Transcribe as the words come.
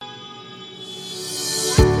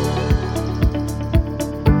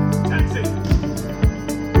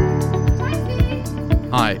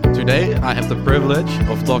Today, I have the privilege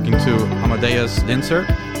of talking to Amadeus Linzer,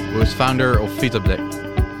 who is founder of VitaBlick.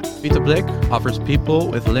 VitaBlick offers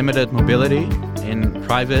people with limited mobility in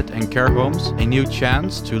private and care homes a new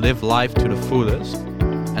chance to live life to the fullest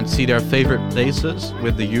and see their favorite places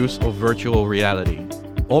with the use of virtual reality.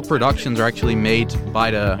 All productions are actually made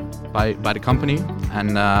by the company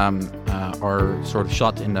and are sort of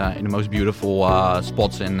shot in the most beautiful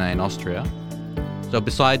spots in Austria. So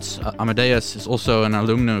besides, Amadeus is also an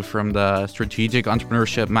alumnus from the Strategic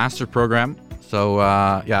Entrepreneurship Master Program. So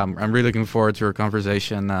I'm really looking forward to our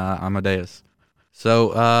conversation, Amadeus.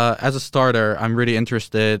 So as a starter, I'm really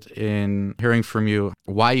interested in hearing from you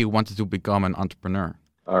why you wanted to become an entrepreneur.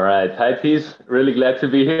 All right. Hi, Peace. Really glad to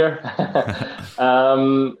be here.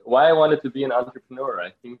 Why I wanted to be an entrepreneur.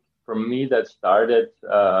 I think for me that started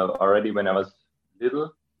already when I was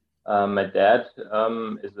little. My dad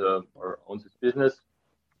owns his business,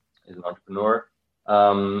 is an entrepreneur,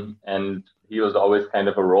 and he was always kind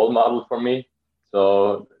of a role model for me.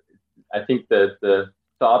 So I think that the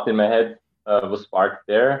thought in my head was sparked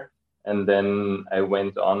there, and then I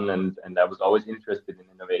went on and I was always interested in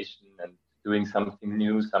innovation and doing something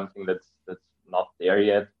new, something that's not there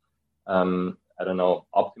yet.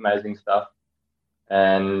 Optimizing stuff.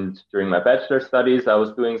 And during my bachelor studies, I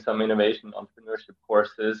was doing some innovation entrepreneurship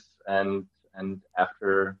courses, and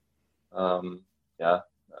after a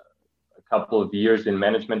couple of years in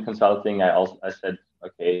management consulting, I said,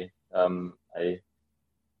 okay, I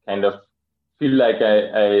kind of feel like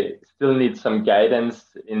I still need some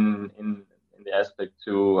guidance in the aspect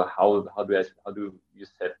to how do you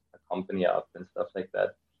set a company up and stuff like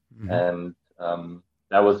that. Mm-hmm. And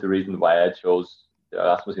that was the reason why I chose the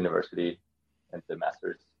Erasmus University and the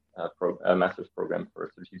master's program for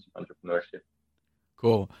strategic entrepreneurship.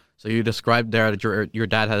 Cool. So you described there that your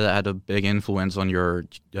dad had a big influence on your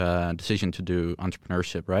decision to do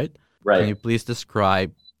entrepreneurship, right? Right. Can you please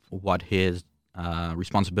describe what his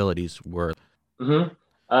responsibilities were?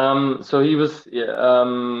 Mm-hmm. So he was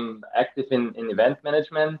active in event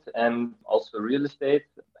management and also real estate.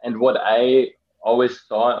 And what I always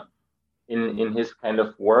saw in his kind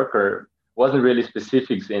of work wasn't really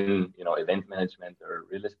specifics in event management or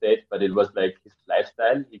real estate, but it was like his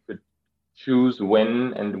lifestyle. He could choose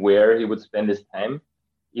when and where he would spend his time,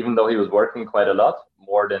 even though he was working quite a lot,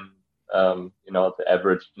 more than the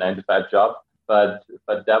average 9-to-5 job. But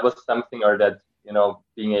that was something, or that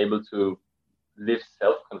being able to live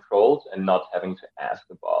self-controlled and not having to ask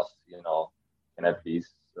the boss, can I please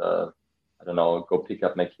go pick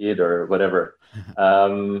up my kid or whatever.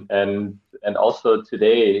 And also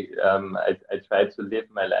today, I try to live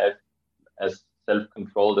my life as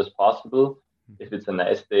self-controlled as possible. If it's a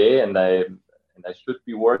nice day and I should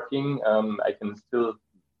be working, I can still,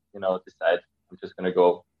 decide I'm just going to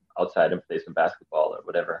go outside and play some basketball or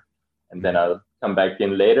whatever. And then I'll come back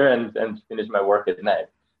in later and finish my work at night.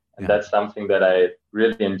 And that's something that I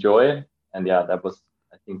really enjoy. And that was,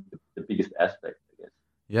 I think, the biggest aspect, I guess.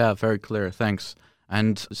 Yeah, very clear. Thanks.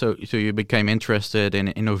 And so you became interested in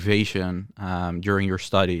innovation during your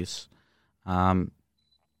studies.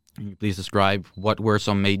 Can you please describe what were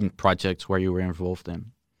some main projects where you were involved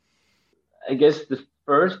in? I guess the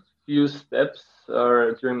first few steps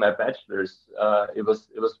during my bachelor's, it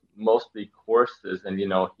was mostly courses and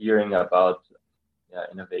hearing about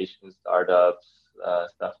innovation, startups,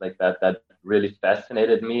 stuff like that. That really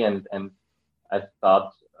fascinated me, and I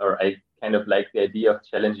thought, or I kind of like the idea of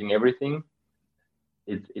challenging everything.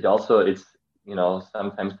 It's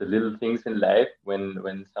sometimes the little things in life,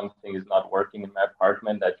 when something is not working in my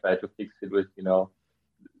apartment, I try to fix it with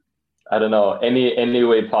any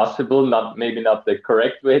way possible, maybe not the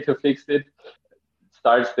correct way to fix it. It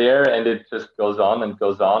starts there and it just goes on and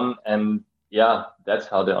goes on, and that's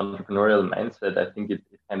how the entrepreneurial mindset, I think it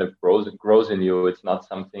kind of grows in you. It's not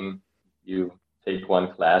something you take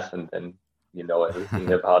one class and then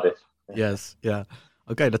everything about it. Yes. Yeah.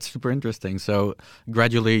 Okay, that's super interesting. So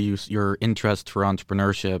gradually your interest for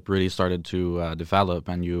entrepreneurship really started to develop,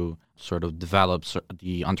 and you sort of developed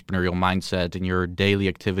the entrepreneurial mindset in your daily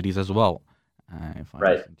activities as well. If I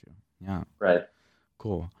understand you. Yeah. Right.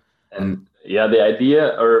 Cool. And the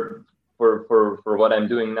idea, or for what I'm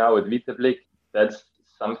doing now with VitaBlick, that's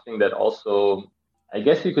something that also, I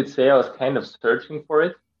guess you could say, I was kind of searching for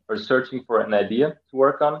an idea to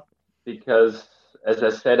work on, because as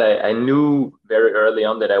I said, I knew very early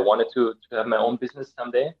on that I wanted to have my own business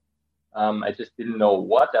someday. I just didn't know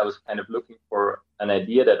what. I was kind of looking for an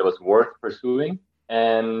idea that was worth pursuing.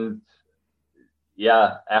 And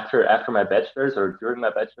after my bachelor's, or during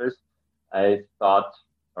my bachelor's, I thought,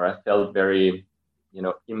 or I felt very,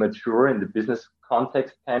 immature in the business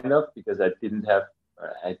context, kind of, because I didn't have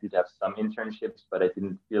I did have some internships, but I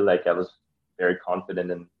didn't feel like I was very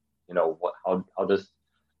confident in, how does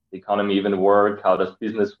the economy even work? How does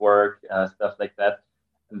business work? Stuff like that.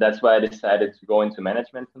 And that's why I decided to go into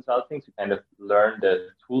management consulting to kind of learn the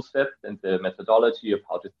tool set and the methodology of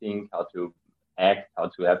how to think, how to act, how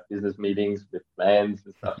to have business meetings with clients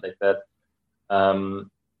and stuff like that.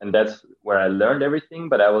 And that's where I learned everything.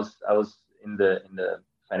 But I was in the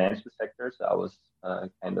financial sector, so I was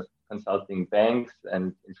kind of consulting banks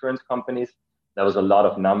and insurance companies. There was a lot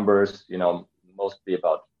of numbers, mostly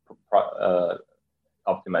about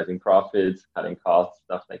optimizing profits, cutting costs,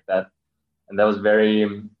 stuff like that. And that was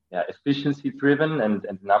very efficiency driven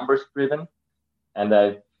and numbers driven. And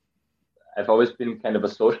I've always been kind of a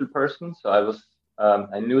social person, so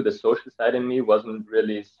I knew the social side in me wasn't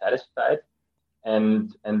really satisfied.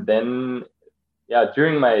 And then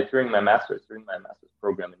during my master's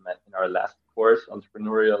program in our last course,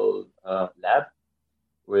 entrepreneurial lab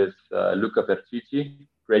with Luca Percici,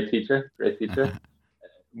 great teacher.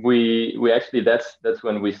 We actually that's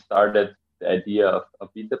when we started the idea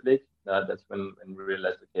of VitaBlick. That's when we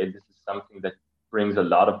realized, okay, this is something that brings a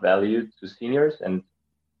lot of value to seniors. And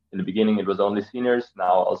in the beginning, it was only seniors.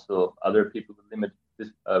 Now also other people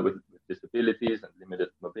with disabilities and limited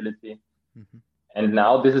mobility. Mm-hmm. And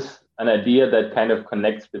now this is an idea that kind of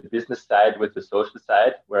connects the business side with the social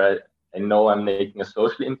side, where I know I'm making a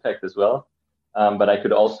social impact as well. But I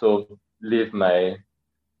could also live my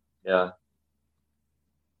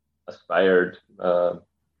aspired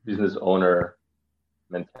business owner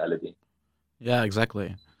mentality. Yeah,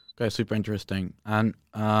 exactly. Okay, super interesting. And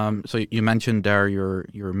so you mentioned there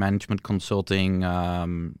your management consulting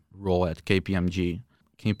role at KPMG.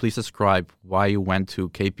 Can you please describe why you went to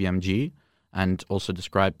KPMG, and also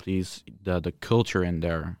describe, please, the culture in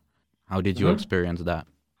there? How did you experience that?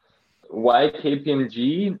 Why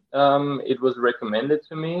KPMG? It was recommended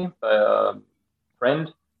to me by a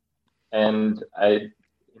friend, and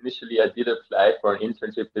initially I did apply for an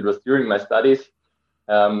internship. It was during my studies,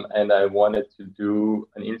 and I wanted to do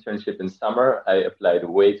an internship in summer. I applied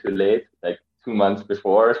way too late, like 2 months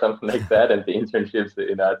before or something like that. And the internships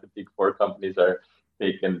at the Big Four companies are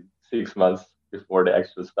taken 6 months before the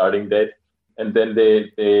actual starting date. And then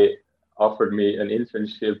they offered me an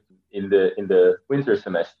internship in the winter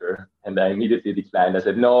semester, and I immediately declined. I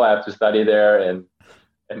said, no, I have to study there. And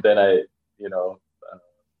then I,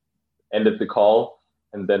 ended the call.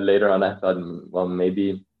 And then later on, I thought, well,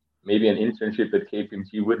 maybe an internship at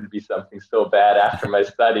KPMG wouldn't be something so bad after my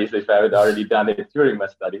studies if I had already done it during my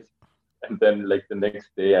studies. And then, like the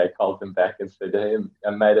next day, I called them back and said, hey,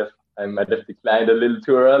 I might have declined a little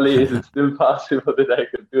too early. Is it still possible that I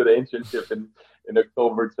could do the internship in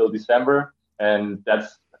October till December? And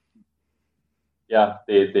that's,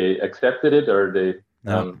 they accepted it, or they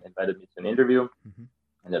invited me to an interview,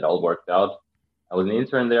 and it all worked out. I was an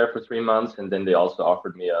intern there for 3 months, and then they also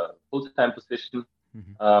offered me a full-time position,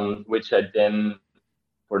 which I then,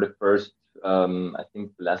 for the first, I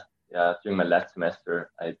think during my last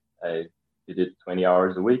semester, I did it 20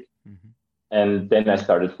 hours a week, and then I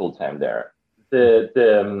started full-time there.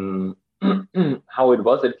 The how it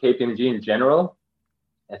was at KPMG in general,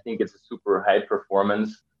 I think it's a super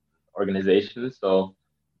high-performance organization. So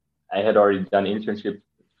I had already done internships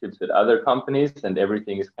at other companies, and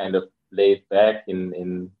everything is kind of laid back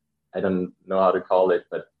in I don't know how to call it,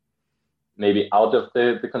 but maybe out of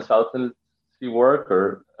the consultancy work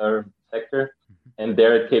or sector. And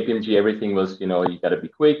there at KPMG, everything was, you got to be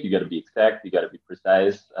quick, you got to be exact, you got to be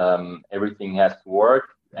precise. Everything has to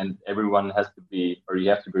work, and everyone has to be, or you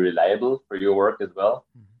have to be reliable for your work as well.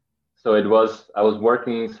 So I was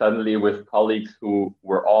working suddenly with colleagues who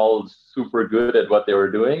were all super good at what they were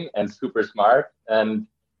doing and super smart. And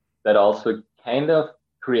that also kind of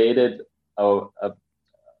created an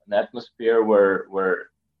atmosphere where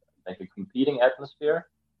like a competing atmosphere.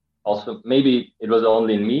 Also, maybe it was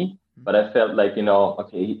only in me, but I felt like,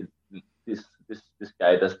 okay, this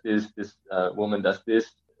guy does this woman does this.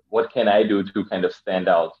 What can I do to kind of stand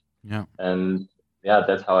out? Yeah. And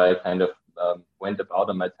that's how I kind of went about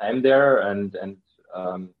on my time there, and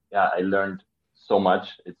I learned so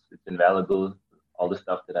much. It's invaluable, all the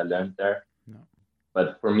stuff that I learned there. No.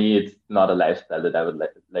 But for me, it's not a lifestyle that I would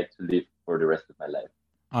like to live for the rest of my life.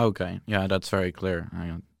 Okay, yeah, that's very clear.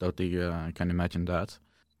 I totally can imagine that.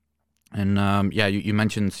 And you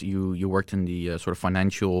mentioned you worked in the sort of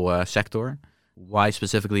financial sector. Why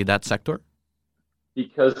specifically that sector?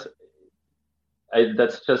 Because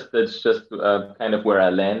that's just kind of where I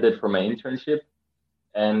landed for my internship,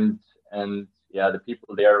 and the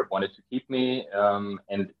people there wanted to keep me,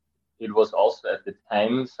 and it was also at the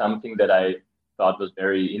time something that I thought was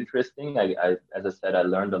very interesting. I as I said, I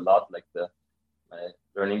learned a lot. Like my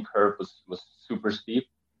learning curve was super steep,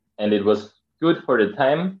 and it was good for the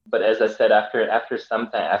time. But as I said, after some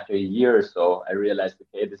time, after a year or so, I realized,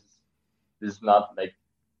 okay, this is not like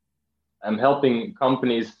I'm helping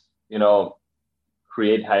companies,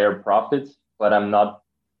 create higher profits, but I'm not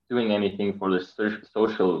doing anything for the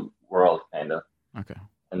social world, kind of. Okay.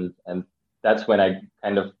 And that's when I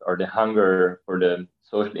kind of, or the hunger for the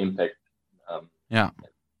social impact. Yeah.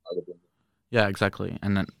 Yeah, exactly.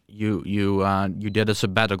 And then you did a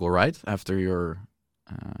sabbatical, right? After your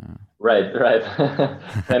Right.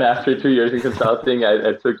 Then after 2 years in consulting,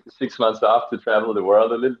 I took 6 months off to travel the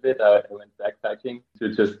world a little bit. I went backpacking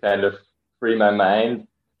to just kind of free my mind.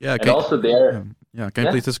 Yeah. And also there. Yeah. Can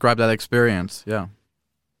you please describe that experience? Yeah.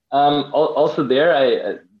 Also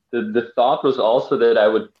there, the thought was also that I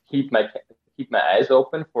would keep my eyes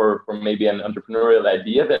open for maybe an entrepreneurial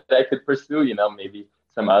idea that I could pursue. Maybe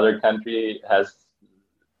some other country has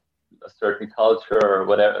a certain culture or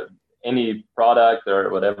whatever, any product or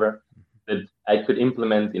whatever that I could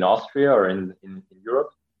implement in Austria or in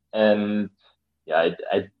Europe. And yeah,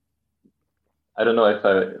 I don't know if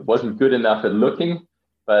I wasn't good enough at looking,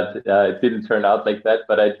 but it didn't turn out like that.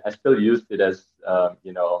 But I still used it as,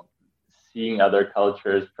 seeing other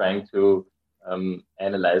cultures, trying to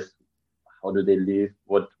analyze how do they live,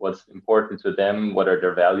 what's important to them, what are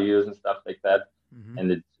their values and stuff like that. Mm-hmm.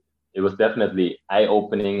 And it was definitely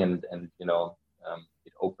eye-opening, and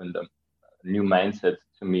it opened a new mindset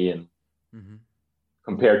to me, and mm-hmm.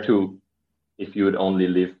 compared to if you would only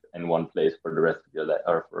live in one place for the rest of your life,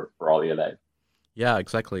 or for all your life. Yeah,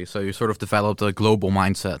 exactly. So you sort of developed a global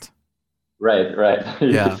mindset. Right.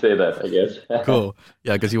 You could say that, I guess. Cool.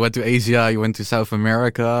 Yeah, because you went to Asia, you went to South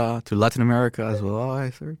America, to Latin America as well, I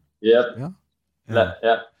heard. Yep.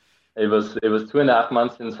 Yeah. It was 2.5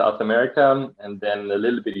 months in South America, and then a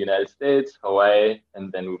little bit United States, Hawaii,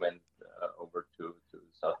 and then we went over to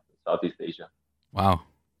Southeast Asia. Wow,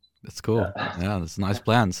 that's cool. Yeah, that's nice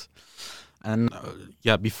plans. And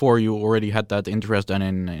before you already had that interest then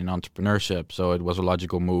in entrepreneurship, so it was a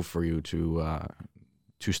logical move for you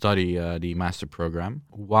to study the master program.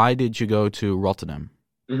 Why did you go to Rotterdam?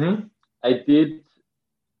 Mm-hmm. I did.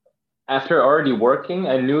 After already working,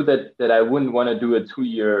 I knew that I wouldn't want to do a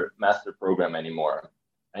 2-year master program anymore.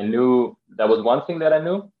 I knew that was one thing that I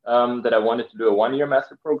knew, that I wanted to do a 1-year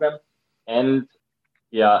master program. And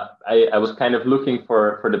I was kind of looking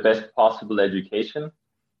for the best possible education.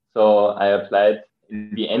 So I applied.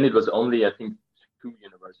 In the end, it was only, I think, 2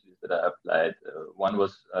 universities that I applied. One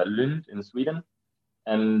was Lund in Sweden,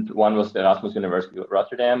 and one was the Erasmus University of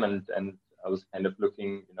Rotterdam. And I was kind of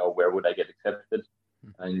looking, where would I get accepted?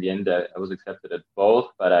 In the end, I was accepted at both,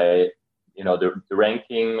 but the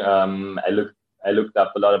ranking, I looked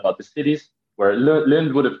up a lot about the cities, where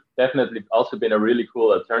Lund would have definitely also been a really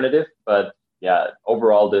cool alternative. But yeah,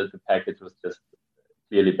 overall, the package was just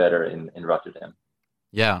clearly better in Rotterdam.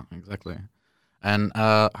 Yeah, exactly. And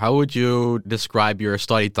how would you describe your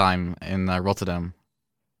study time in Rotterdam?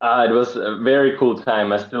 It was a very cool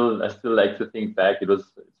time. I still like to think back.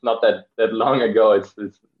 It's not that long ago. It's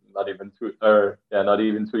not even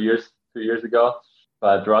 2 years ago.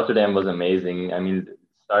 But Rotterdam was amazing. I mean,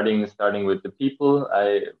 starting with the people,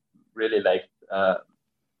 I really liked,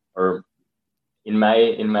 or in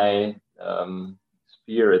my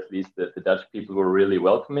sphere at least, the Dutch people were really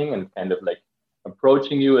welcoming and kind of like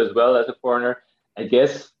approaching you as well as a foreigner. I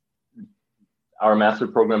guess our master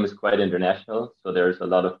program is quite international, so there's a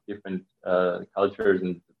lot of different cultures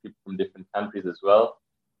and people from different countries as well.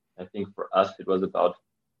 I think for us it was about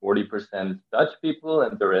 40% Dutch people,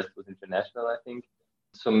 and the rest was international, I think.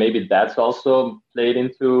 So maybe that's also played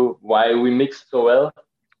into why we mixed so well.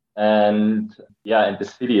 And and the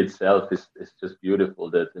city itself is just beautiful.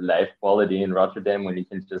 The life quality in Rotterdam, when you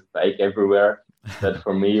can just bike everywhere, that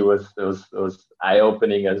for me was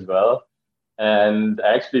eye-opening as well. And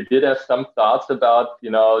I actually did have some thoughts about,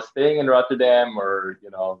 staying in Rotterdam, or,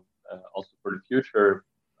 also for the future,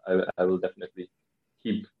 I will definitely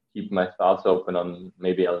keep my thoughts open on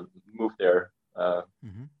maybe I'll move there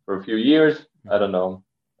for a few years. I don't know,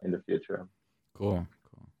 in the future. Cool.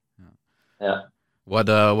 Yeah.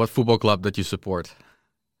 What football club did you support?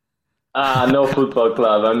 No football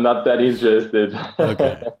club. I'm not that interested.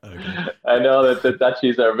 Okay. I know that the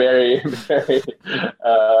Dutchies are very, very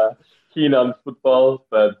keen on football,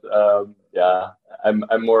 but I'm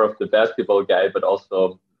more of the basketball guy, but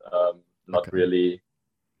also not really,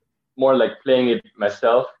 more like playing it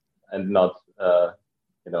myself and not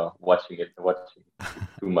watching it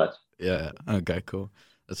too much. Yeah. Okay. Cool.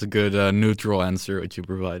 That's a good neutral answer which you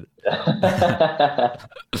provided.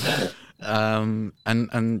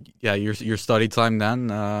 And yeah, your study time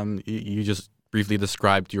then. You just briefly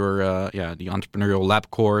described your the entrepreneurial lab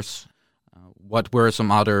course. What were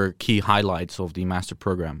some other key highlights of the master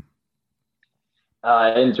program?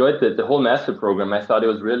 I enjoyed the whole master program. I thought it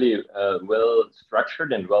was really well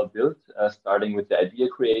structured and well built, starting with the idea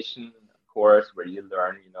creation course, where you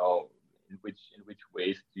learn, in which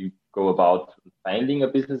ways do you go about finding a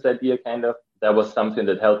business idea, kind of. That was something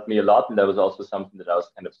that helped me a lot, and that was also something that I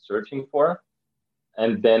was kind of searching for.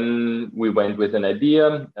 And then we went with an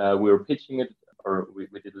idea. We were pitching it, or we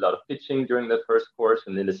did a lot of pitching during the first course,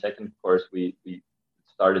 and in the second course, we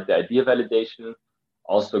started the idea validation.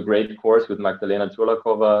 Also, great course with Magdalena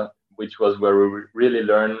Turlakova, which was where we really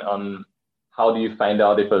learn on how do you find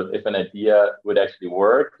out if an idea would actually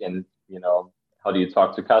work, and how do you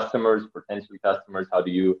talk to customers, potential customers? How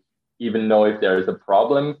do you even know if there is a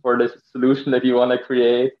problem for the solution that you want to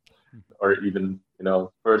create, or even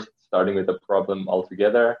first starting with a problem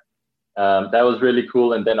altogether. That was really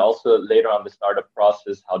cool. And then also later on the startup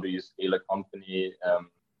process, how do you scale a company?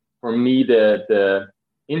 For me, the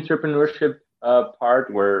entrepreneurship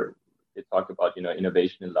part, where they talk about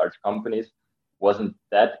innovation in large companies, wasn't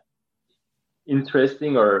that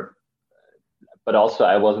interesting, but also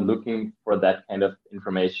I wasn't looking for that kind of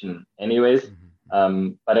information anyways.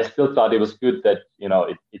 But I still thought it was good that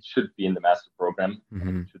it should be in the master program,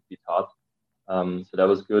 and it should be taught. So that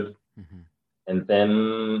was good. And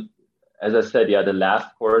then, as I said, the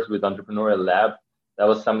last course with Entrepreneurial Lab, that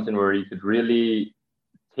was something where you could really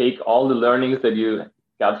take all the learnings that you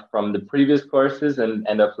got from the previous courses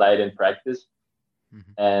and apply it in practice.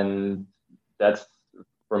 And that's,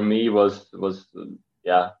 for me, was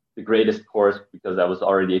the greatest course, because I was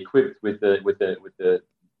already equipped with the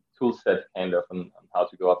tool set kind of on how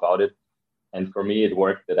to go about it. And for me, it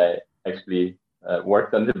worked that I actually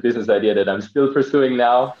worked on the business idea that I'm still pursuing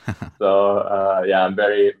now. So I'm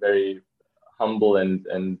very, very humble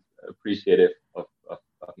and appreciative of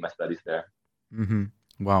my studies there.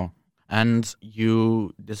 Wow. And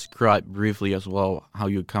you described briefly as well how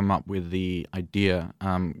you come up with the idea.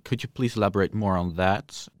 Could you please elaborate more on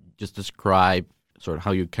that? Just describe sort of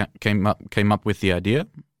how you came up with the idea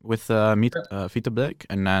with VitaBlick,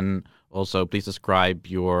 and then also please describe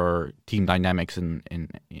your team dynamics in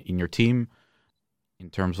your team, in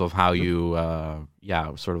terms of how you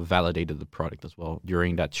sort of validated the product as well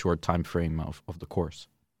during that short time frame of the course.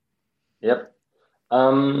 Yep.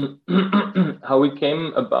 How we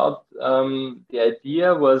came about the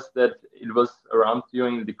idea was that it was around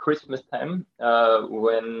during the Christmas time,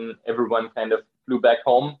 when everyone kind of flew back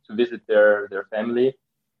home to visit their family.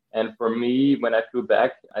 And for me, when I flew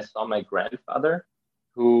back, I saw my grandfather,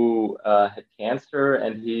 who had cancer,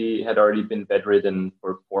 and he had already been bedridden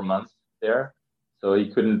for 4 months there. So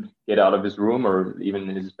he couldn't get out of his room or even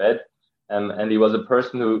in his bed. And he was a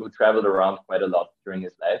person who traveled around quite a lot during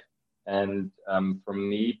his life. And for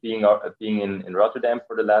me, being in Rotterdam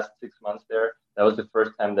for the last 6 months there, that was the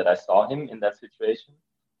first time that I saw him in that situation.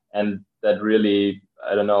 And that really,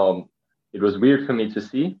 I don't know, it was weird for me to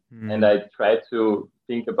see. And I tried to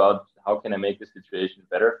think about how can I make the situation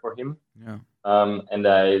better for him. And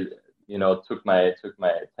I took my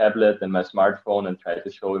tablet and my smartphone and tried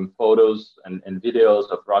to show him photos and videos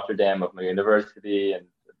of Rotterdam, of my university, and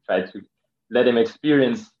tried to let him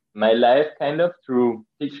experience my life kind of through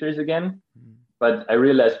pictures again. But I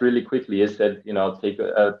realized really quickly, I said,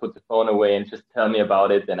 put the phone away and just tell me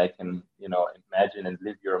about it, and I can, imagine and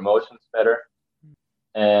live your emotions better.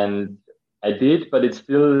 And I did, but it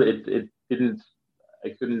didn't, I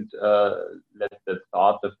couldn't let the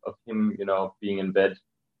thought of him, being in bed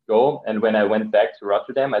go. And when I went back to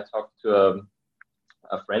Rotterdam, I talked to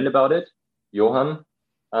a friend about it, Johan,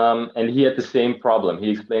 and he had the same problem. He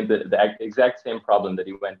explained the exact same problem, that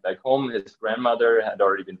he went back home. His grandmother had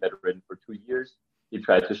already been bedridden for 2 years. He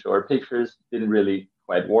tried to show her pictures, didn't really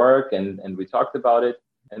quite work, and we talked about it.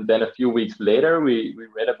 And then a few weeks later, we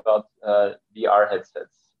read about VR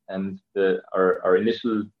headsets. And our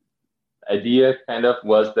initial idea kind of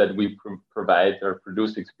was that we provide or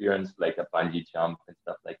produce experience like a bungee jump and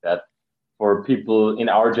stuff like that for people in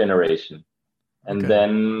our generation. And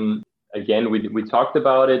then again, we talked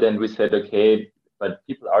about it, and we said, okay, but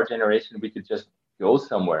people our generation, we could just go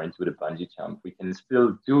somewhere into the bungee jump. We can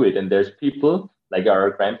still do it. And there's people like our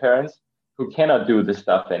grandparents who cannot do this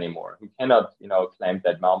stuff anymore, who cannot, climb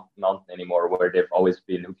that mountain anymore where they've always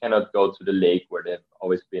been, who cannot go to the lake where they've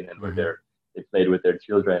always been, and where they played with their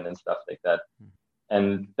children and stuff like that.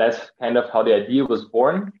 And that's kind of how the idea was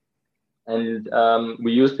born. And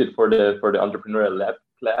we used it for the entrepreneurial lab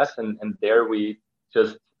class, and there we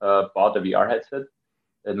just bought a VR headset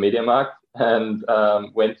at MediaMarkt, and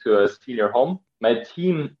went to a senior home. My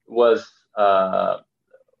team was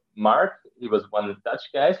Mark. He was one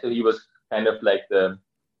Dutch guy, so he was kind of like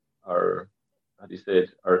our how do you say it,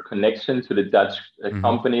 our connection to the Dutch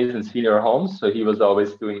companies and senior homes. So he was always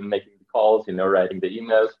making the calls, writing the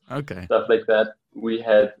emails, stuff like that. We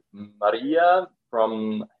had Maria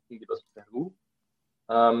from, I think it was Peru,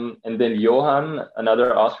 and then Johan,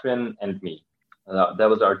 another Austrian, and me. That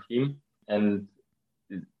was our team. And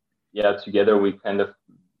yeah, together we kind of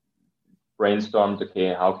brainstormed,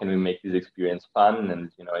 okay, how can we make this experience fun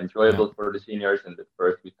and enjoyable for the seniors? And at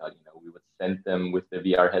first we thought, we would send them with the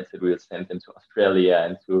VR headset, we would send them to Australia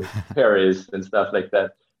and to Paris and stuff like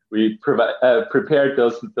that. We prepared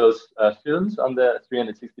those films on the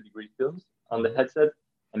 360-degree films on the headset,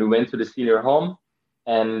 and we went to the senior home.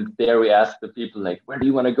 And there we asked the people, like, where do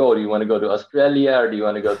you want to go? Do you want to go to Australia or do you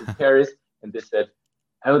want to go to Paris? And they said,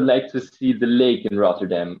 I would like to see the lake in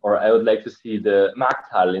Rotterdam, or I would like to see the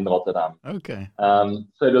Markthal in Rotterdam. Okay.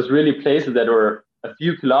 So it was really places that were a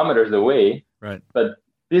few kilometers away. Right. But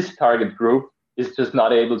this target group is just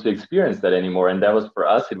not able to experience that anymore. And that was, for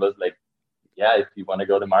us, it was like, yeah, if you want to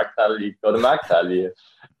go to Markthal, you go to Markthal.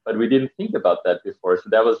 But we didn't think about that before. So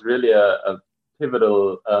that was really a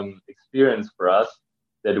pivotal experience for us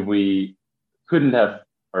that we couldn't have,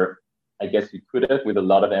 or I guess you could have, with a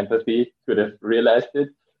lot of empathy, could have realized it.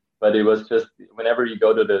 But it was just, whenever you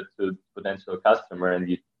go to the potential customer and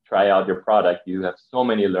you try out your product, you have so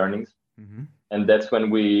many learnings. Mm-hmm. And that's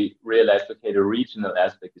when we realized, okay, the regional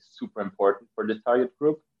aspect is super important for this target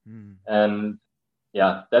group. Mm. And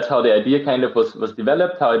yeah, that's how the idea kind of was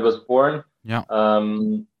developed, how it was born. Yeah.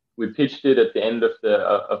 We pitched it at the end of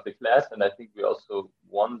the class, and I think we also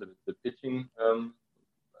won the pitching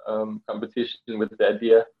competition with the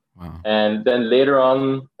idea. Wow. And then later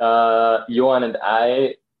on, Johan and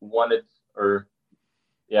I we're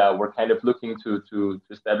kind of looking to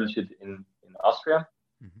establish it in Austria.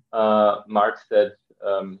 Mm-hmm. Mark said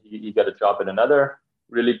he got a job at another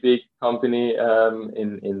really big company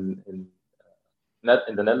in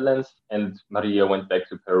the Netherlands, and Maria went back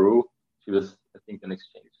to Peru. She was, I think, an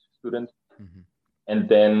exchange student. Mm-hmm. And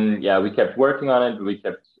then, we kept working on it. We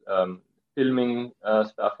kept filming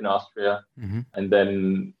stuff in Austria. Mm-hmm. And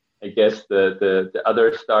then I guess the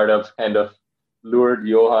other startups kind of lured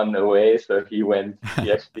Johan away. So he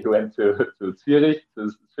actually went to Zurich,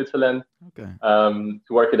 to Switzerland, to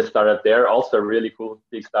work at a startup there. Also a really cool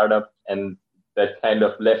big startup. And that kind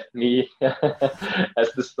of left me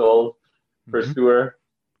as the sole pursuer.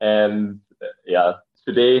 And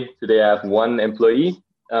today I have one employee,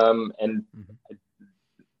 and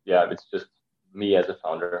it's just me as a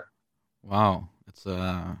founder. Wow, it's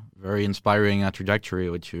a very inspiring trajectory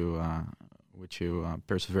which you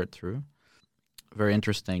persevered through. Very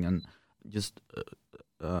interesting. And just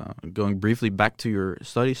going briefly back to your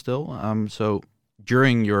study still. So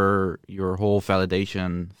during your whole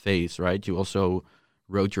validation phase, right? You also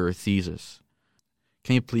wrote your thesis.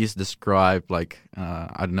 Can you please describe, I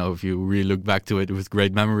don't know if you really look back to it with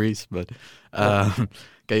great memories, but can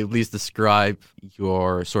you please describe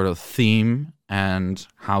your sort of theme and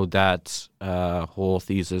how that whole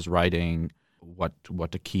thesis writing, what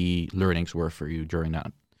the key learnings were for you during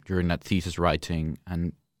that thesis writing,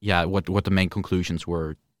 and what the main conclusions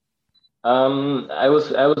were? I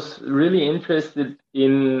was really interested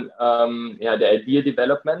in the idea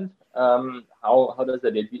development. How does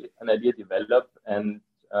an idea develop? And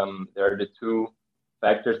there are the two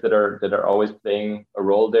factors that are always playing a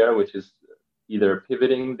role there, which is either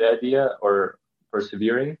pivoting the idea or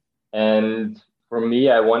persevering. And for me,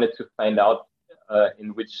 I wanted to find out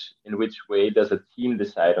in which way does a team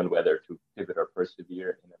decide on whether to pivot or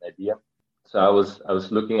persevere in an idea. So I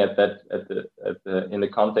was looking at that in the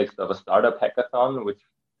context of a startup hackathon, which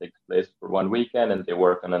takes place for one weekend, and they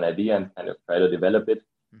work on an idea and kind of try to develop it.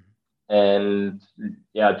 Mm-hmm. And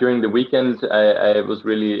during the weekend, I was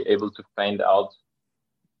really able to find out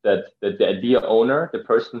that the idea owner, the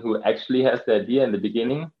person who actually has the idea in the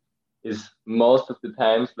beginning, is most of the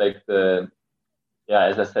times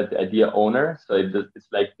as I said, the idea owner. So it's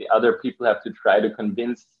like the other people have to try to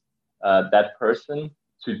convince that person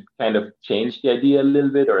to kind of change the idea a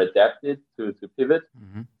little bit or adapt it to pivot.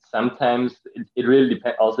 Mm-hmm. Sometimes it really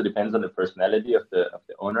also depends on the personality of the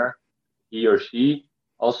owner. He or she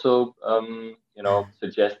also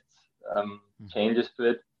suggests changes to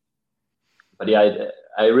it. But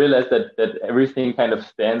I realized that everything kind of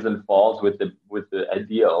stands and falls with the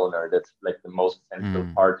idea owner. That's like the most central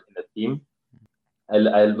part in the team.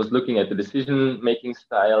 I was looking at the decision-making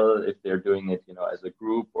style, if they're doing it, as a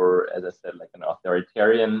group, or as I said, like an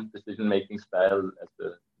authoritarian decision-making style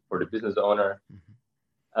for the business owner. Mm-hmm.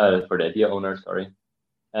 for the idea owner, sorry.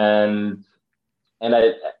 And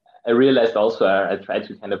I realized also I tried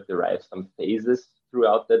to kind of derive some phases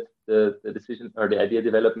throughout the decision or the idea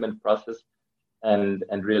development process, and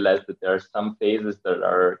realized that there are some phases that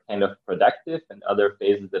are kind of productive and other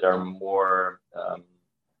phases that are more I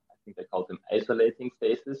think they call them isolating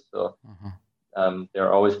phases. So there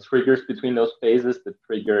are always triggers between those phases that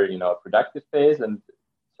trigger, a productive phase, and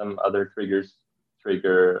some other triggers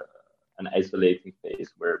trigger an isolating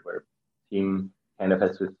phase where team kind of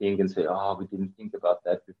has to think and say, oh, we didn't think about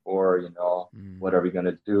that before, what are we going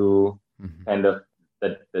to do? Kind of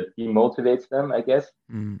that demotivates them, I guess.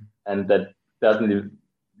 And that doesn't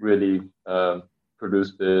really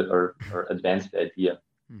produce or advance the idea.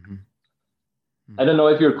 I don't know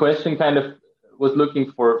if your question kind of was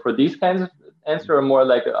looking for these kinds of answer, or more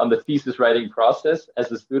like on the thesis writing process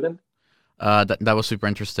as a student. That was super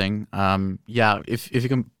interesting. If you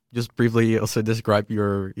can just briefly also describe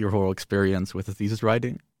your whole experience with the thesis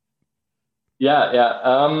writing.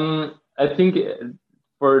 I think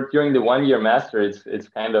during the 1 year master, it's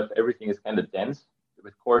kind of everything is kind of dense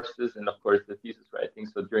with courses and of course the thesis writing.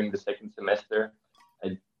 So during the second semester,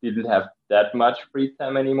 I didn't have that much free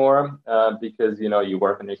time anymore because you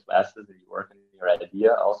work on your classes and you work on your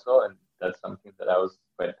idea also, and that's something that I was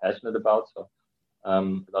quite passionate about. So a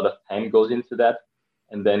lot of time goes into that,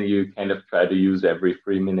 and then you kind of try to use every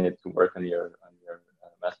free minute to work on your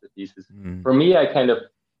master thesis. For me, I kind of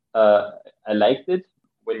I liked it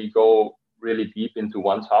when you go really deep into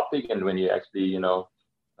one topic, and when you actually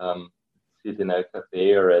sit in a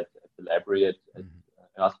cafe or at the library at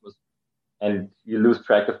Erasmus, and you lose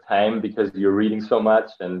track of time because you're reading so much,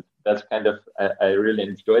 and that's kind of I really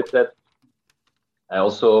enjoyed that. I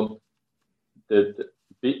also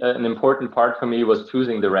an important part for me was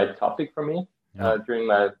choosing the right topic for me. During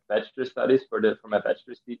my bachelor studies for my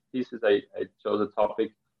bachelor's thesis, I chose a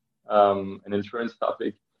topic, an insurance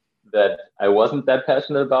topic that I wasn't that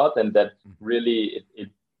passionate about, and that really it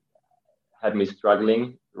had me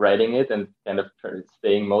struggling writing it and kind of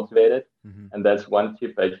staying motivated. And that's one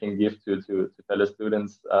tip I can give to fellow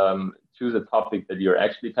students. Choose a topic that you're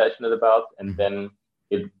actually passionate about, and then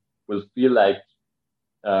it will feel like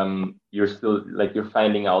you're still like you're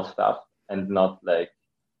finding out stuff, and not like,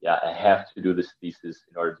 I have to do this thesis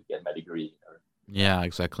in order to get my degree. Yeah,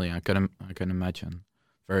 exactly. I can imagine.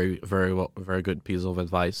 Very, very well, very good piece of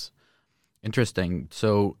advice. Interesting.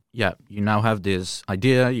 So you now have this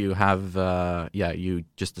idea. You have you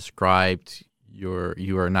just described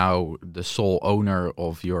you are now the sole owner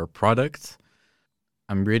of your product.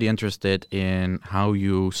 I'm really interested in how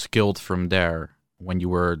you scaled from there when you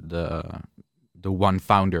were the one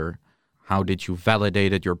founder. How did you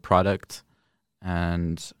validate your product,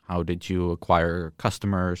 and how did you acquire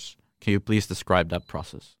customers? Can you please describe that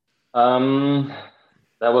process?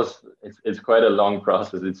 It's quite a long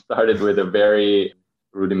process. It started with a very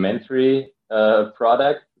rudimentary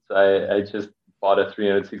product. So I just bought a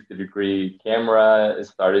 360-degree camera,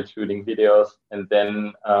 started shooting videos, and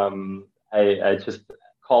then I just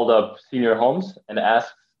called up senior homes and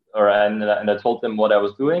asked, and I told them what I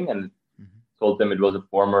was doing, and told them it was a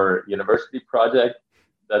former university project.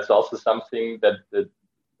 That's also something a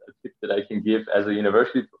tip that I can give. As a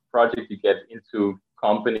university project, you get into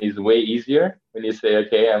companies way easier when you say,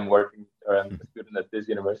 okay, I'm working or I'm a student at this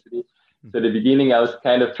university. So at the beginning, I was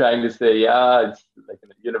kind of trying to say, it's like a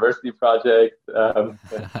university project.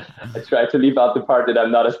 I tried to leave out the part that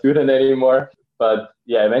I'm not a student anymore. But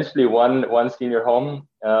eventually one senior home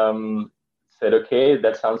said, okay,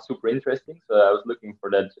 that sounds super interesting. So I was looking for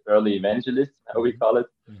that early evangelist, how we call it.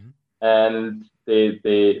 And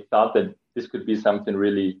they thought that this could be something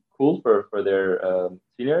really cool for their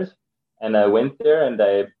seniors. And I went there and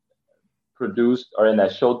I I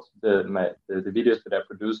showed the videos that I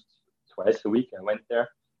produced twice a week. I went there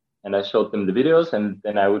and I showed them the videos, and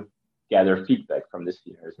then I would gather feedback from the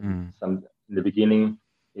seniors. In the beginning,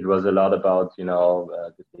 it was a lot about,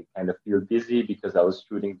 that they kind of feel dizzy because I was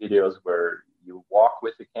shooting videos where you walk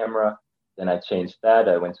with the camera. Then I changed that.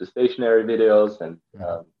 I went to stationary videos, and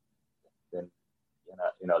then,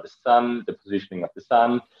 the sun, the positioning of the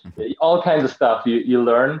sun, all kinds of stuff you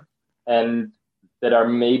learn, and that are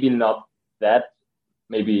maybe not that,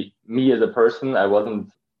 maybe me as a person, I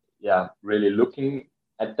wasn't really looking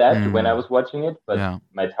at that when I was watching it, but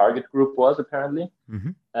my target group was apparently.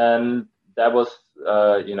 And that was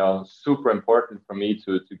super important for me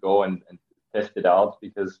to go and test it out,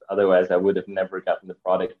 because otherwise I would have never gotten the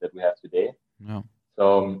product that we have today.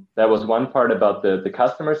 So that was one part about the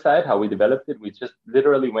customer side, how we developed it. We just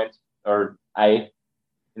literally went,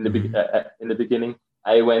 in the beginning,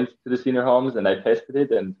 I went to the senior homes and I tested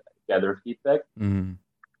it and gathered feedback.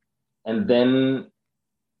 And then,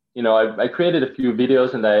 I created a few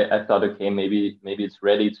videos, and I thought, okay, maybe it's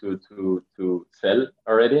ready to sell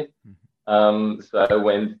already. So I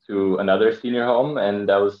went to another senior home, and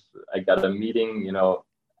I got a meeting.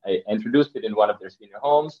 I introduced it in one of their senior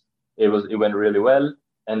homes. It went really well,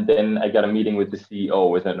 and then I got a meeting with the CEO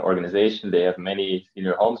with an organization. They have many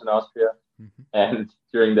senior homes in Austria, and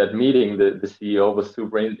during that meeting, the CEO was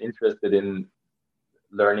super interested in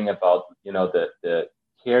learning about the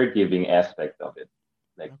caregiving aspect of it.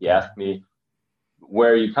 Like, he asked me,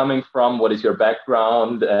 where are you coming from? What is your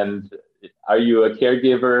background? And are you a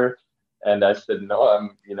caregiver? And I said, no, I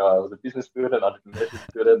was a business student, entrepreneurship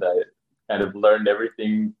student. I kind of learned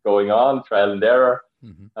everything going on, trial and error.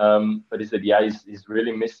 But he said, yeah, he's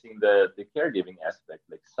really missing the caregiving aspect.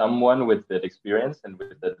 Like, someone with that experience and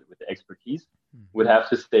with the expertise would have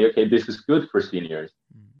to say, okay, this is good for seniors.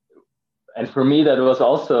 And for me, that was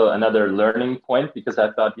also another learning point, because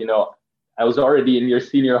I thought, I was already in your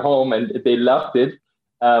senior home and they loved it.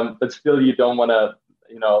 But still, you don't want to,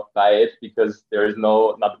 buy it, because there is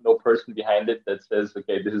no person behind it that says,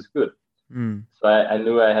 okay, this is good. So I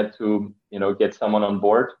knew I had to, get someone on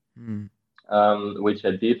board, which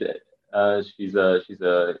I did. She's a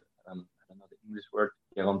I don't know the English word,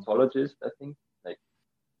 gerontologist, I think. Like,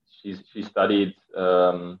 she studied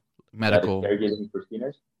medical caregiving for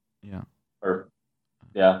seniors. Yeah.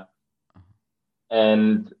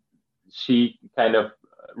 And she kind of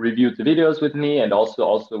reviewed the videos with me, and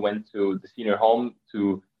also went to the senior home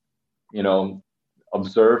to,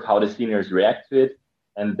 observe how the seniors react to it.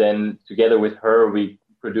 And then together with her, we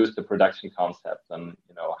produced a production concept on,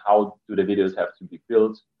 how do the videos have to be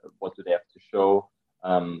built? What do they have to show?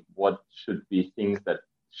 What should be things that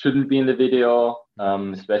shouldn't be in the video,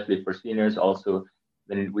 especially for seniors. Also,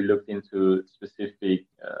 then we looked into specific,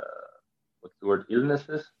 what's the word,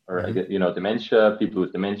 illnesses, or dementia, people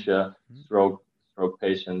with dementia, stroke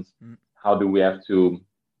patients. How do we have to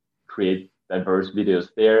create diverse videos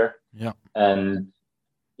there? Yeah. And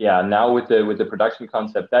now with the production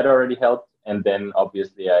concept, that already helped. And then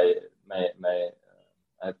obviously I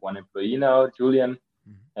have one employee now, Julian,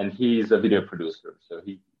 and he's a video producer. So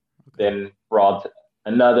he then brought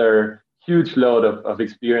another huge load of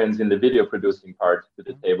experience in the video producing part to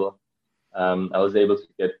the table. I was able to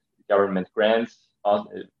get government grants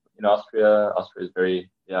in Austria. Austria is very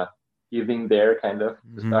giving there, kind of,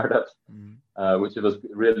 to startups, which was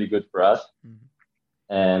really good for us.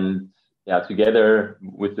 And together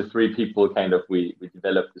with the three people, kind of, we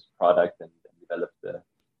developed this product and developed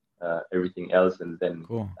everything else. And then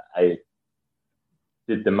I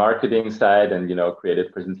did the marketing side and,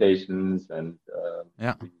 created presentations and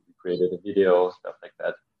we created a video, stuff like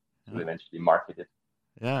that, to eventually market it.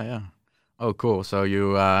 Yeah. Oh, cool. So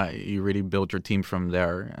you really built your team from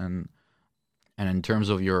there. And in terms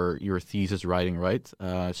of your thesis writing, right?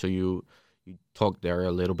 So you talked there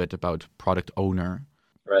a little bit about product owner.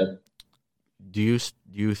 Right. Do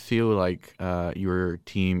you feel like your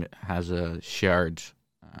team has a shared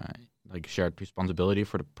responsibility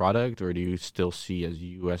for the product, or do you still see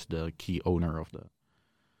you as the key owner of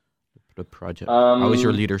the project? How is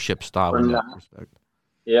your leadership style in that respect?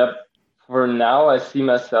 Yep. For now, I see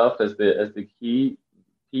myself as the key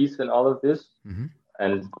piece in all of this,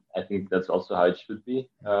 and I think that's also how it should be.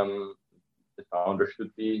 The founder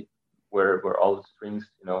should be where all the strings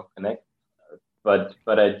connect. But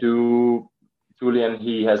I do. Julian,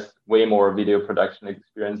 he has way more video production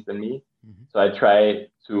experience than me, so I try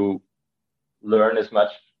to learn as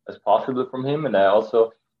much as possible from him. And I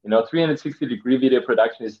also, 360-degree video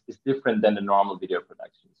production is different than the normal video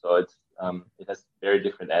production. So it has very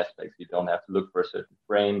different aspects. You don't have to look for a certain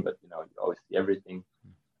frame, but you always see everything,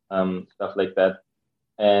 stuff like that.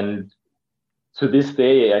 And to this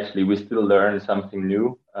day, actually, we still learn something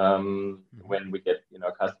new when we get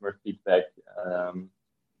customer feedback.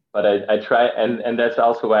 But I try, and that's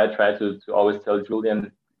also why I try to always tell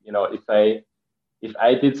Julian, if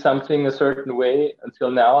I did something a certain way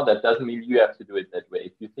until now, that doesn't mean you have to do it that way.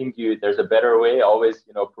 If you think there's a better way, always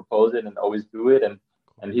propose it and always do it.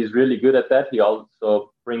 And he's really good at that. He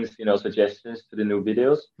also brings suggestions to the new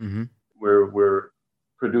videos. We're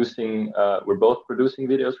producing, we're both producing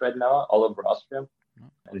videos right now all over Austria,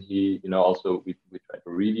 and he also we try to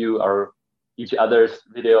review each other's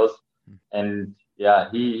videos, and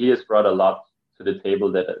he has brought a lot to the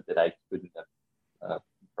table that I couldn't have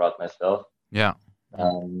brought myself.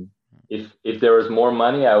 If there was more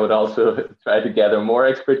money, I would also try to gather more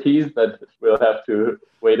expertise, but we'll have to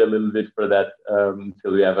wait a little bit for that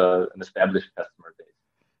until we have an established customer base.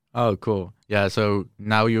 Oh, cool. Yeah, so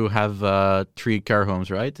now you have 3 care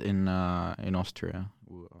homes, right, in Austria,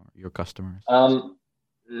 your customers?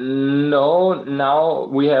 No, now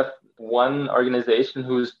we have one organization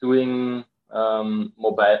who's doing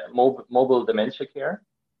mobile dementia care.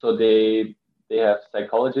 So they have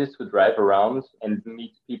psychologists who drive around and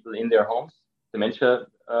meet people in their homes, dementia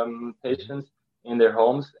patients in their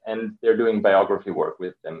homes, and they're doing biography work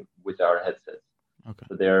with them with our headsets. Okay.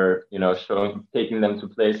 So they're taking them to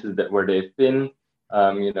places where they've been,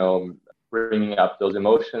 bringing up those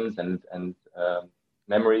emotions and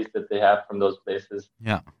memories that they have from those places.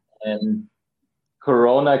 Yeah. And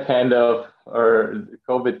Corona or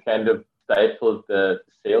COVID kind of stifled the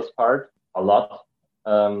sales part a lot.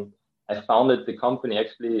 I founded the company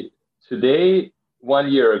actually today,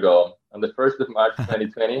 1 year ago, on the 1st of March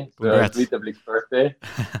 2020. So it's VitaBlick's birthday.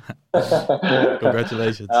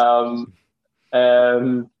 Congratulations.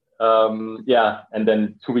 And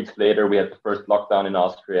then 2 weeks later, we had the first lockdown in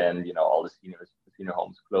Austria, and all the senior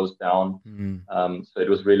homes closed down. So it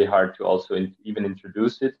was really hard to also even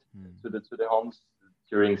introduce it to the homes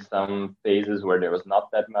during some phases where there was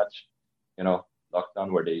not that much,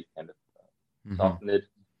 lockdown, where they kind of softened it.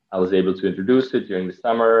 I was able to introduce it during the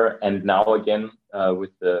summer, and now again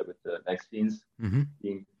with the vaccines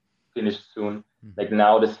being finished soon. Like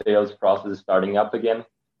now the sales process is starting up again,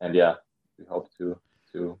 and we hope to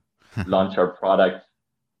launch our product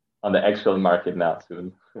on the actual market now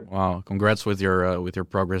soon. Wow! Congrats with your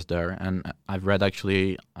progress there. And I've read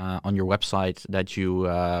actually on your website that you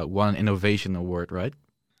won an innovation award, right?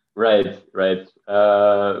 Right.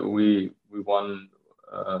 We won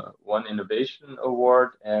one innovation award,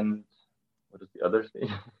 and what is the other thing?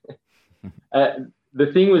 The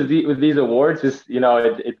thing with these awards is,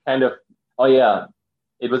 it kind of,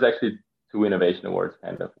 it was actually 2 innovation awards,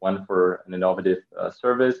 kind of. One for an innovative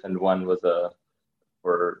service, and one was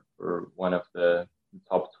for one of the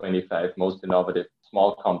top 25 most innovative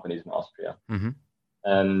small companies in Austria.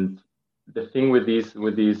 And the thing with these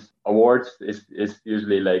awards is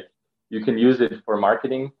usually like you can use it for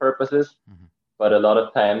marketing purposes, but a lot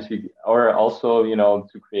of times or also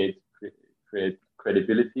to create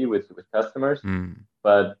credibility with customers.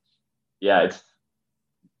 But it's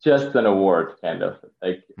just an award, kind of.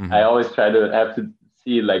 Like I always try to have to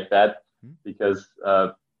see it like that, because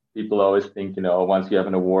people always think, once you have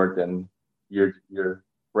an award, then you're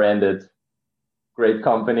branded great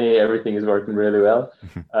company, everything is working really well.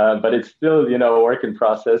 But it's still, a work in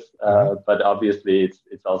process. But obviously,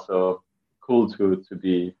 it's also cool to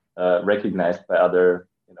be recognized by other,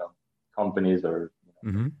 companies or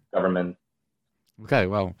government. Okay,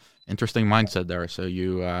 well, interesting mindset there. So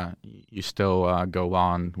you still go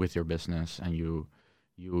on with your business, and you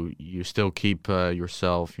still keep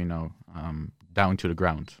yourself, down to the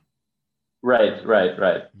ground. Right.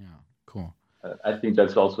 Yeah, cool. I think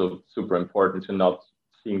that's also super important, to not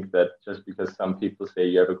think that just because some people say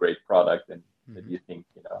you have a great product, and that you think,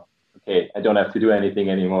 okay, I don't have to do anything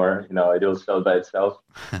anymore. It will sell by itself.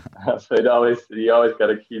 So you always got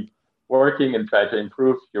to keep working and try to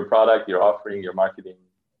improve your product, your offering, your marketing.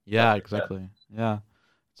 Yeah, exactly. Yeah,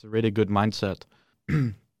 it's a really good mindset.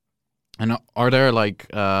 And are there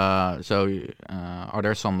are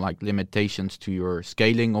there some limitations to your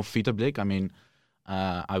scaling of VitaBlick? I mean,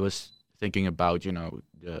 I was thinking about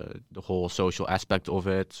the whole social aspect of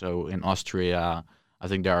it. So in Austria, I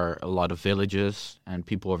think there are a lot of villages, and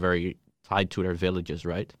people are very tied to their villages,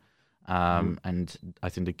 right? And I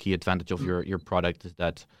think the key advantage of your product is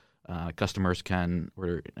that customers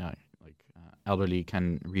elderly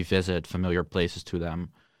can revisit familiar places to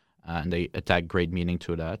them, and they attach great meaning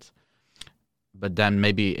to that. But then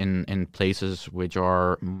maybe in places which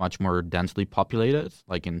are much more densely populated,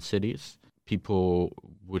 like in cities, people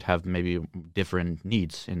would have maybe different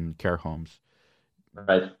needs in care homes.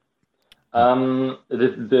 Right.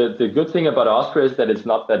 The good thing about Austria is that it's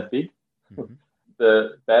not that big.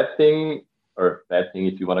 The bad thing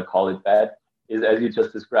if you want to call it bad, is, as you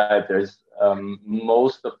just described, there's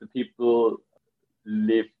most of the people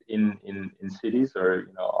live in cities, or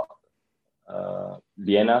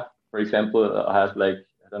Vienna, for example, has 20%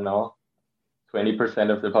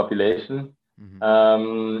 of the population.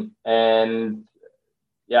 And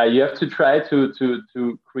you have to try to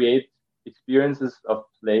create experiences of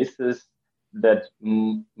places that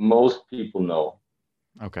most people know.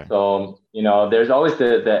 Okay. So there's always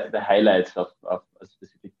the highlights of a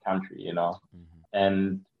specific country,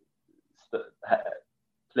 and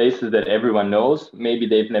places that everyone knows. Maybe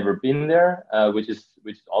they've never been there, which is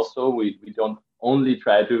also, we don't only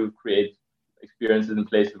try to create experiences in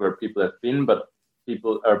places where people have been, but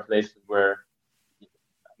places where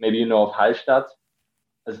maybe of Hallstatt.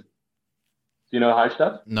 Do you know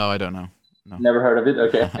Hallstatt? No, I don't know. No. Never heard of it.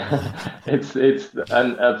 Okay. It's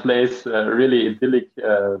a place, really idyllic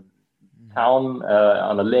town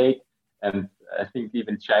on a lake, and I think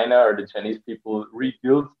even China or the Chinese people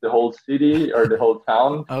rebuilt the whole city or the whole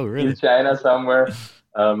town Oh, in really? China somewhere.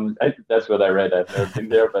 That's what I read. I've never been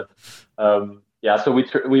there, but yeah. So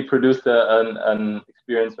we produced an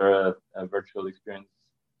experience or a virtual experience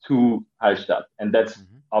to Hallstatt, and that's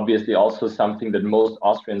obviously also something that most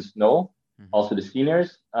Austrians know, also the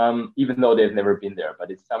seniors, even though they've never been there. But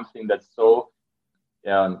it's something that's so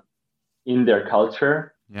in their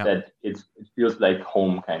culture that it feels like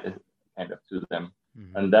home, kind of to them.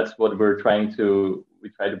 And that's what we try to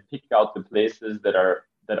pick out the places that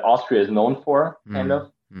Austria is known for, kind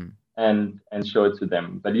of, and show it to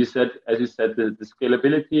them. But as you said, the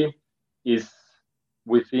scalability is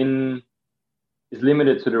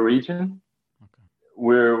limited to the region.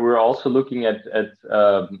 We're also looking at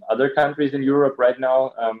other countries in Europe right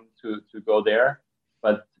now, to go there,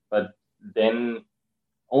 but then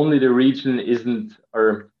only the region isn't,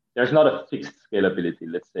 or there's not a fixed scalability,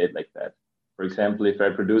 let's say it like that. For example, if I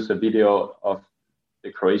produce a video of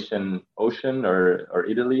the Croatian Ocean or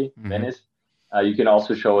Italy, Venice, you can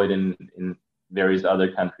also show it in various other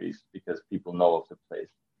countries because people know of the place.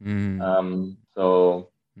 So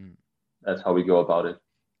that's how we go about it.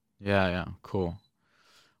 Yeah, cool.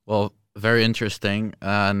 Well, very interesting,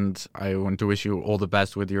 and I want to wish you all the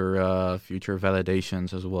best with your future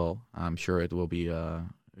validations as well. I'm sure it will be a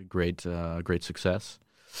great success.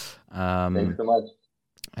 Thanks so much.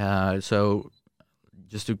 So,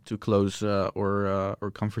 just to close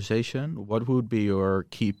our conversation, what would be your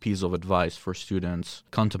key piece of advice for students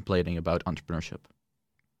contemplating about entrepreneurship?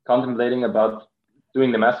 Contemplating about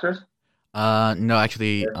doing the master's? No,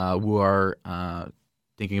 actually, who are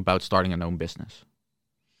thinking about starting an own business.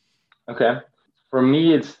 Okay. For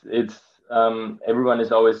me, it's everyone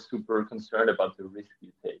is always super concerned about the risk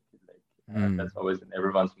you take. That's always in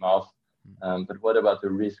everyone's mouth. But what about the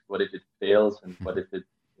risk? What if it fails? And what if it,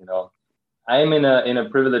 I'm in a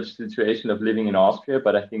privileged situation of living in Austria,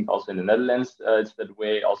 but I think also in the Netherlands, it's that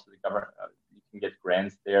way. Also, the government, you can get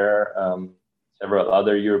grants there. Several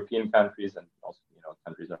other European countries and also,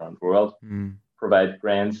 countries around the world provide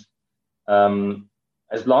grants.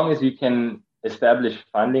 As long as you can establish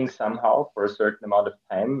funding somehow for a certain amount of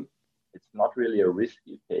time, it's not really a risk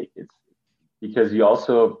you take. It's because you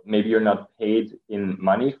also, maybe you're not paid in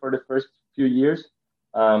money for the first few years,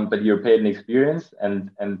 but you're paid in experience,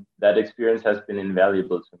 and that experience has been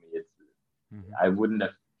invaluable to me. I wouldn't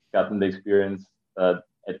have gotten the experience at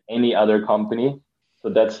any other company. So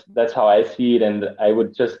that's how I see it, and I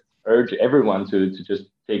would just urge everyone to just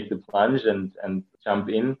take the plunge and jump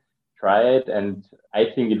in, try it, and I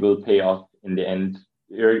think it will pay off in the end,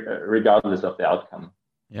 regardless of the outcome.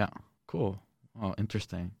 Yeah, cool. Oh,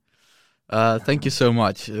 interesting. Thank you so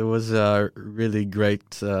much. It was a really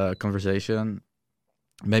great conversation.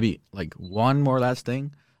 Maybe like one more last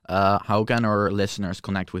thing. How can our listeners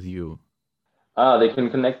connect with you? They can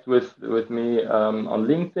connect with me on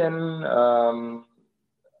LinkedIn,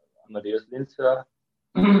 Amadeus Linzer.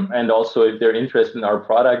 And also, if they're interested in our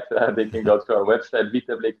product, they can go to our website,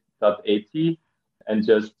 VitaBlick.at, and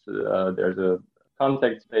just there's a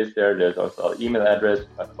contact space there. There's also an email address.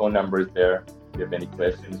 My phone number is there. If you have any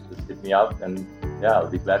questions, just hit me up, and I'll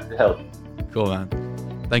be glad to help. Cool, man.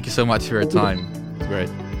 Thank you so much for your time. It's great.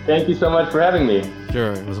 Thank you so much for having me.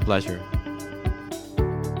 Sure, it was a pleasure.